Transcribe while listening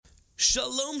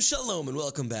Shalom, shalom, and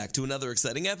welcome back to another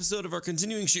exciting episode of our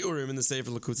continuing Shiurim in the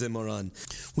Sefer Likutei Moran.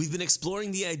 We've been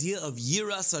exploring the idea of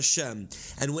Yiras Hashem,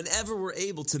 and whenever we're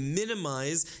able to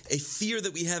minimize a fear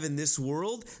that we have in this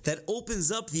world, that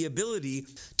opens up the ability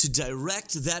to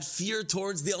direct that fear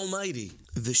towards the Almighty.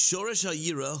 The Shoresh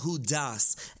HaYira Hu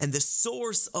Das, and the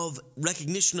source of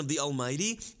recognition of the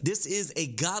Almighty, this is a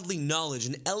godly knowledge,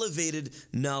 an elevated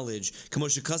knowledge. K'mo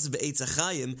shekasav be'Eitz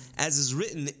HaChaim, as is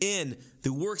written in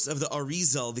the works of the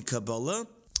Arizal, the Kabbalah,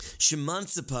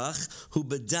 Shemansepach Hu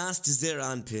B'das Zer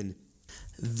Anpin.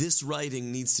 This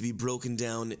writing needs to be broken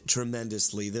down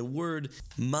tremendously. The word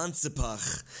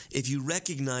Mansepach, if you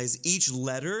recognize each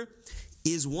letter,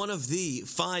 is one of the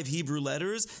 5 Hebrew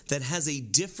letters that has a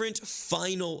different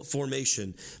final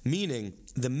formation, meaning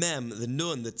the mem, the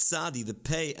nun, the tzadi, the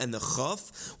pei, and the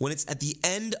chaf. When it's at the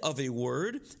end of a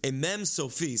word, a mem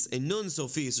sofis, a nun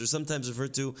sofis, or sometimes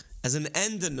referred to as an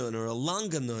endanun or a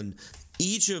langanun,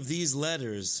 each of these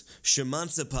letters,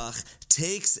 shemansepach,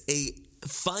 takes a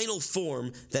final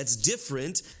form that's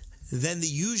different than the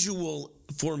usual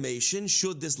formation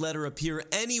should this letter appear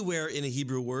anywhere in a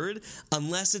Hebrew word,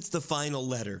 unless it's the final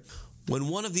letter. When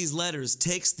one of these letters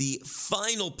takes the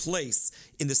final place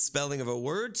in the spelling of a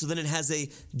word, so then it has a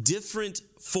different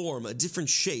form, a different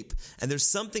shape, and there's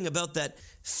something about that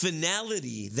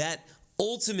finality, that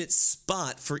ultimate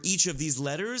spot for each of these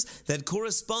letters that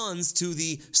corresponds to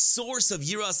the source of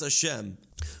Yiras Hashem.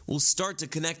 We'll start to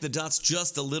connect the dots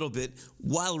just a little bit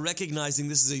while recognizing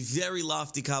this is a very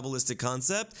lofty Kabbalistic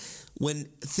concept. When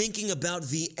thinking about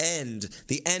the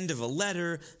end of a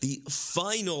letter, the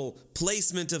final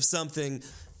placement of something,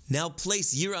 now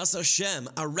place Yiras Hashem,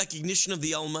 our recognition of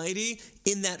the Almighty,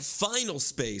 in that final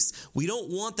space. We don't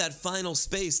want that final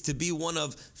space to be one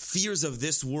of fears of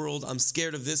this world. I'm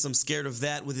scared of this, I'm scared of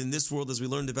that within this world, as we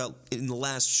learned about in the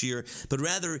last year, but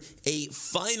rather a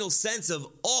final sense of,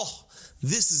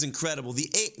 this is incredible. The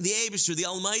Eibishter, the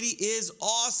Almighty, is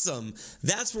awesome.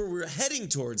 That's where we're heading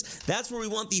towards. That's where we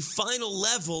want the final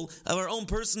level of our own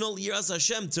personal Yiras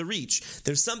Hashem to reach.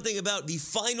 There's something about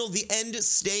the end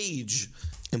stage.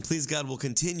 And please God, we'll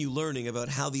continue learning about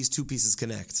how these two pieces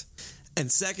connect. And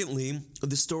secondly,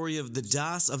 the story of the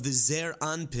Das of the Zer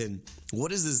Anpin.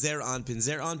 What is the Zer Anpin?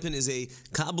 Zer Anpin is a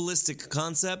Kabbalistic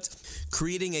concept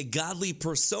creating a godly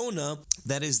persona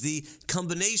that is the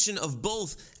combination of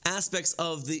both aspects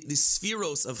of the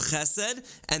spheros of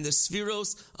chesed and the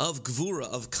spheros of gvura,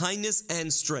 of kindness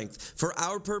and strength. For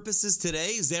our purposes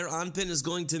today, Zer Anpin is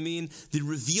going to mean the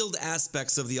revealed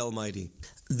aspects of the Almighty,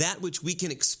 that which we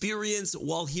can experience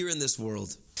while here in this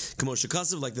world. K'mo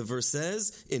shekasav, like the verse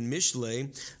says in Mishlei,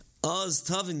 Az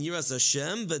tavin yiras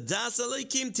Hashem v'das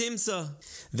aleikim timsa.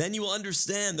 Then you will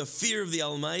understand the fear of the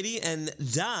Almighty, and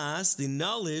das, the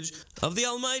knowledge of the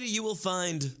Almighty, you will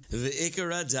find.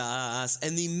 V'ikar das,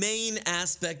 and the main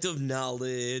aspect of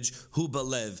knowledge, hu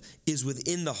balev, is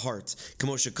within the heart.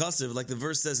 K'mo shekasav, like the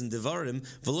verse says in Devarim,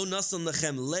 v'lo nasan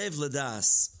lechem lev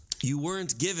ledas. You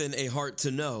weren't given a heart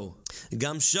to know.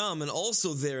 Gam Sham, and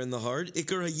also there in the heart,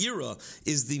 Ikar HaYira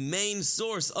is the main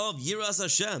source of Yiras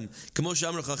Hashem. K'mo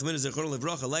she'amar Chachamim Zechron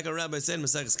Levracha, like our rabbi said in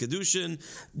Maseches Kedushin,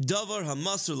 Davar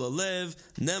hamasur lalev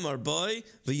nemar boy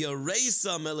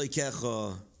v'yareisa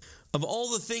melikecha. Of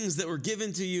all the things that were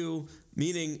given to you,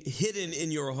 meaning hidden in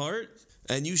your heart,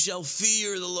 and you shall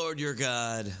fear the Lord your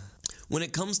God. When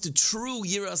it comes to true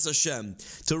Yiras Hashem,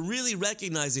 to really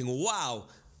recognizing, wow,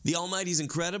 the Almighty is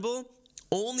incredible,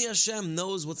 only Hashem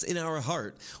knows what's in our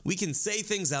heart. We can say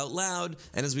things out loud,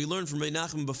 and as we learned from Reb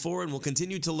Nachman before, and we'll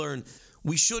continue to learn,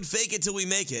 we should fake it till we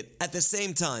make it. At the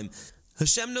same time,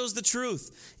 Hashem knows the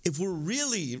truth. If we're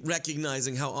really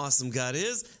recognizing how awesome God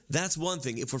is, that's one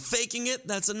thing. If we're faking it,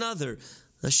 that's another.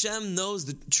 Hashem knows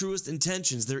the truest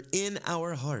intentions. They're in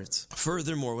our heart.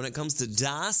 Furthermore, when it comes to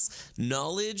das,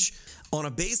 knowledge, on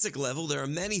a basic level, there are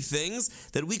many things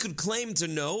that we could claim to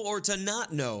know or to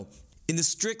not know. In the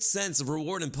strict sense of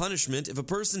reward and punishment, if a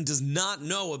person does not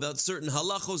know about certain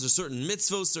halachos or certain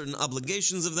mitzvos, certain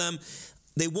obligations of them,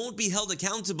 they won't be held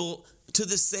accountable to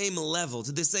the same level,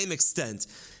 to the same extent.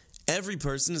 Every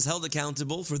person is held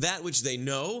accountable for that which they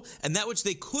know and that which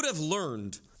they could have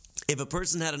learned. If a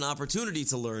person had an opportunity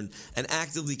to learn and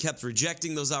actively kept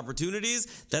rejecting those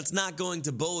opportunities, that's not going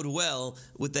to bode well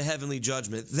with the heavenly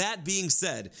judgment. That being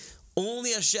said,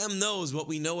 only Hashem knows what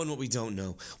we know and what we don't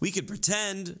know. We can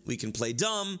pretend, we can play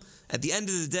dumb. At the end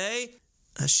of the day,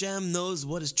 Hashem knows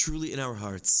what is truly in our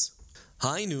hearts.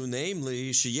 Hainu,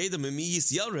 namely,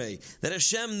 that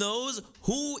Hashem knows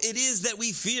who it is that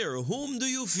we fear. Whom do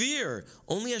you fear?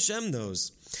 Only Hashem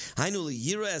knows. Hainu li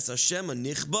yiras Hashem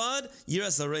anichbad,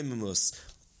 yiras harei mimus.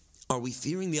 Are we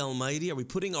fearing the Almighty? Are we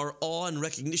putting our awe and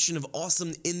recognition of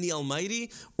awesome in the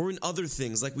Almighty or in other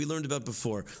things like we learned about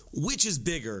before? Which is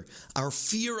bigger, our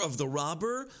fear of the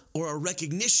robber or our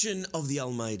recognition of the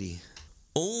Almighty?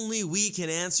 Only we can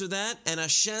answer that, and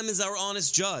Hashem is our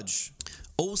honest judge.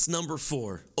 Os number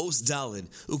 4, Os Dalid,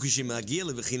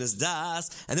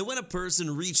 das. And then when a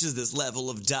person reaches this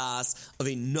level of das, of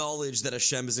a knowledge that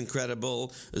Hashem is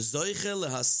incredible, and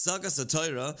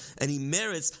he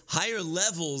merits higher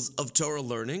levels of Torah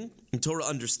learning and Torah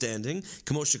understanding,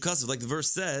 like the verse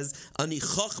says, Ani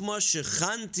chochma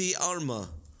shechanti arma.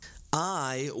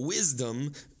 I,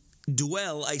 wisdom,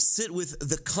 dwell, I sit with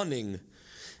the cunning.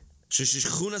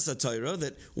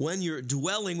 That when you're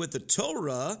dwelling with the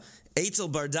Torah,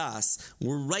 Eitzel Bardas,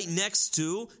 we're right next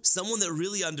to someone that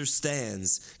really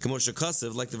understands.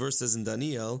 Like the verse says in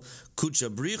Daniel, Kucha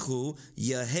Brichu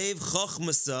Yahev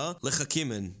Chochmasa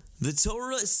Lechakimen. The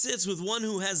Torah sits with one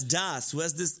who has das, who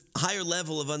has this higher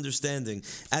level of understanding.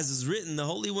 As is written, the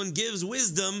Holy One gives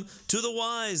wisdom to the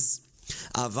wise.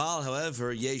 Aval,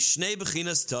 however, yesh shnei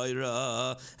bechinas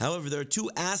Torah. However, there are two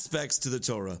aspects to the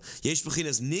Torah. Yesh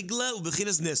bechinas nigla u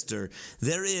bechinas nister.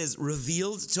 There is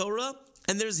revealed Torah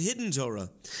and there's hidden Torah.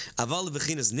 Aval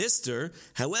bechinas nister.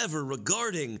 However,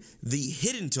 regarding the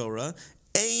hidden Torah,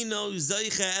 eino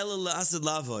zaycha ela la'asad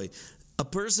lavoy. A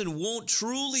person won't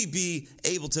truly be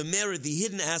able to merit the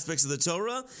hidden aspects of the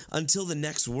Torah until the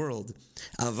next world.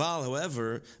 Aval,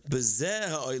 however, bezeh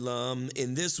ha'olam,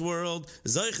 in this world,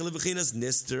 zoich lebechinas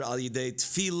nister al yidei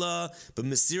tefillah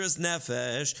b'mesiras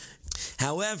nefesh.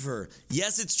 However,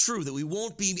 yes, it's true that we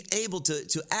won't be able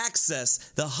to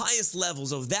access the highest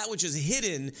levels of that which is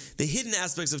hidden, the hidden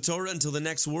aspects of Torah until the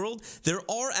next world. There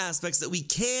are aspects that we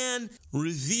can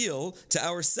reveal to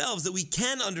ourselves, that we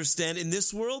can understand in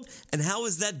this world. And how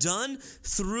is that done?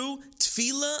 Through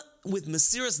tefillah with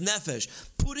Mesiras Nefesh,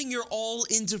 putting your all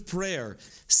into prayer,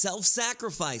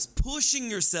 self-sacrifice, pushing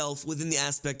yourself within the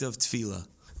aspect of tefillah.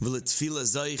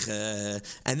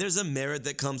 And there's a merit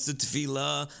that comes to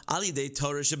tefillah al yidei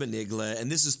Torah shebenigla,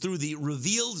 and this is through the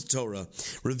revealed Torah.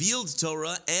 Revealed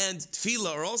Torah and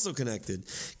tefillah are also connected.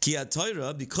 Ki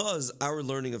Torah, because our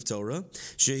learning of Torah,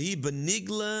 shehi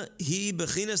benigla hi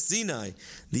bechinas Sinai,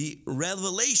 the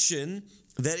revelation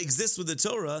that exists with the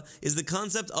Torah is the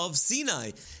concept of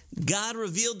Sinai. God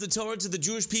revealed the Torah to the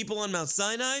Jewish people on Mount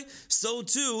Sinai, so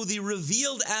too the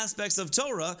revealed aspects of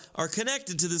Torah are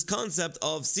connected to this concept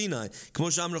of Sinai.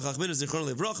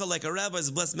 Like our rabbis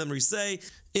of blessed memory say,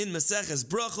 in Maseches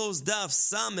Brachos, Daf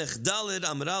Samech Daled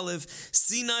Amar Aleph,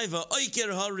 Sinai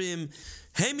va'oiker harim,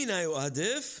 heminayu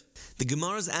adif. The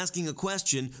Gemara is asking a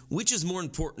question, which is more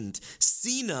important?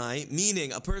 Sinai,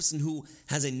 meaning a person who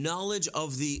has a knowledge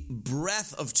of the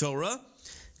breadth of Torah,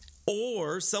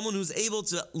 or someone who's able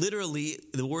to literally,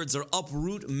 the words are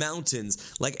uproot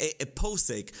mountains, like a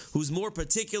posek, who's more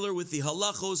particular with the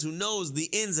halachos, who knows the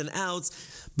ins and outs.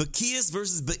 Bakiyas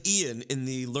versus Ba'iyan in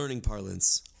the learning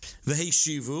parlance.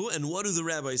 V'heishivu, and what do the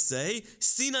rabbis say?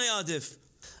 Sinai adif.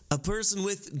 A person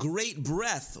with great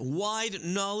breadth, wide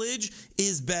knowledge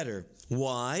is better.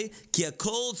 Why?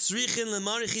 Because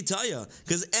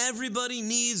everybody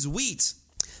needs wheat.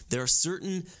 There are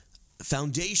certain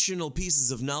foundational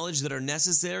pieces of knowledge that are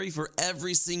necessary for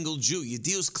every single Jew.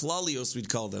 Yedius klalios, we'd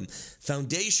call them.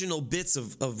 Foundational bits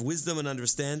of wisdom and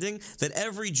understanding that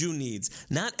every Jew needs.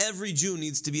 Not every Jew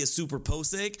needs to be a super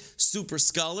posek, super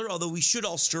scholar, although we should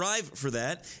all strive for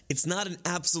that. It's not an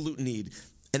absolute need.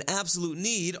 An absolute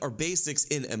need are basics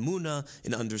in emunah,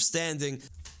 in understanding,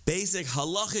 basic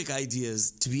halachic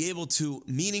ideas to be able to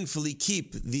meaningfully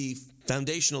keep the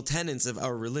foundational tenets of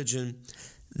our religion.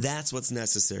 That's what's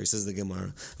necessary, says the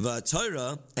Gemara.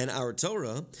 V'Torah, and our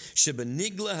Torah,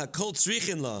 shebenigla hakol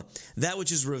tzrichin la, that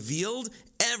which is revealed,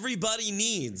 everybody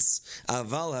needs.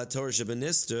 Aval haTorah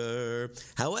shebenister.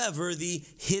 However, the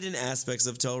hidden aspects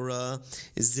of Torah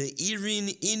is the irin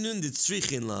inun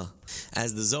tzrichin la.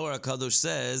 As the Zohar HaKadosh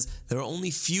says, there are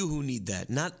only few who need that.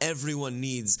 Not everyone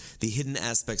needs the hidden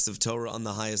aspects of Torah on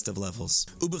the highest of levels.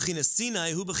 Ubechinas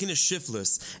Sinai, hu bechinas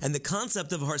shiflus. And the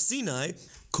concept of Har Sinai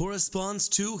corresponds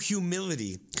to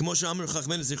humility.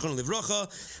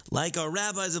 Like our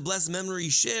rabbis of blessed memory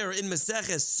share in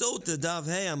Maseches Sota Dav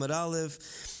Hey Amar Aleph,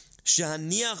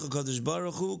 Shehaniach HaKadosh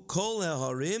Baruch Hu Kol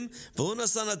HaHarim V'lo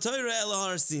Nasan HaTorah El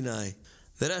Har Sinai.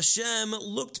 That Hashem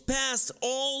looked past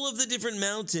all of the different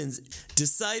mountains,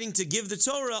 deciding to give the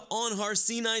Torah on Har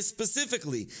Sinai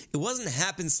specifically. It wasn't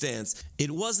happenstance. It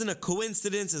wasn't a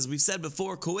coincidence. As we've said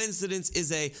before, coincidence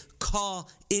is a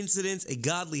ka-incidence, a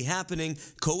godly happening.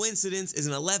 Coincidence is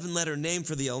an 11-letter name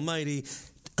for the Almighty.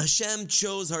 Hashem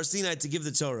chose Har Sinai to give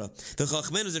the Torah. The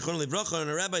Chachmenu Zichron Livracha and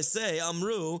the rabbis say,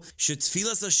 Amru,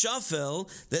 Shetfilas HaShafel,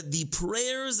 that the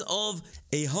prayers of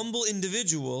a humble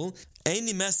individual,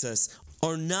 Eini Meses,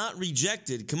 are not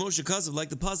rejected. Kamosha Kazav, like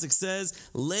the pasuk says,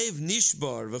 Lev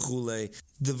Nishbar v'chulei.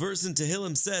 The verse in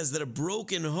Tehillim says that a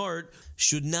broken heart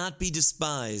should not be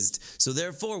despised. So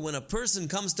therefore, when a person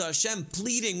comes to Hashem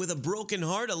pleading with a broken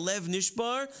heart, a Lev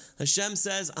Nishbar, Hashem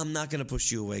says, I'm not going to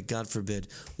push you away, God forbid.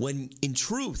 When in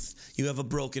truth you have a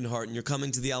broken heart and you're coming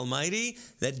to the Almighty,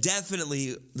 that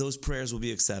definitely those prayers will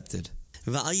be accepted.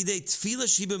 That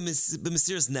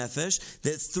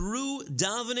through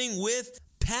davening with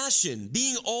passion,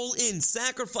 being all in,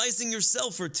 sacrificing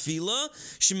yourself for tefillah,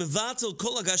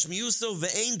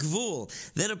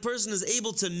 then a person is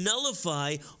able to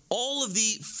nullify all of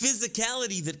the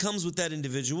physicality that comes with that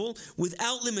individual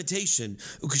without limitation.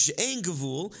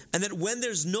 And that when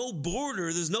there's no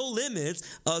border, there's no limits,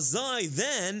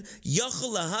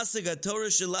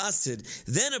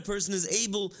 then a person is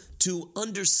able to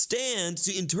understand,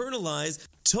 to internalize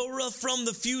Torah from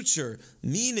the future,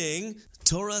 meaning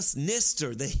Torah's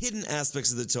nister, the hidden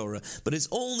aspects of the Torah. But it's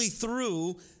only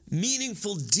through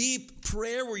meaningful, deep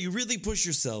prayer where you really push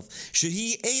yourself.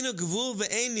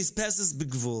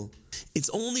 It's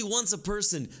only once a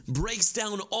person breaks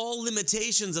down all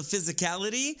limitations of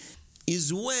physicality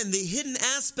is when the hidden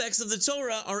aspects of the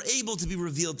Torah are able to be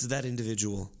revealed to that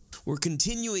individual. We're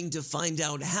continuing to find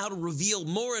out how to reveal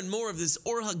more and more of this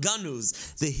Or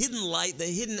HaGanuz, the hidden light, the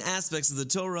hidden aspects of the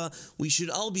Torah. We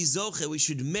should all be zoche, we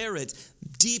should merit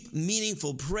deep,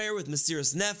 meaningful prayer with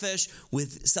Mesiras Nefesh,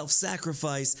 with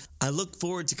self-sacrifice. I look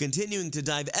forward to continuing to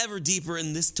dive ever deeper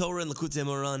in this Torah and Likutei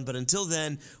Moharan, but until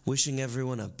then, wishing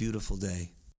everyone a beautiful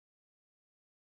day.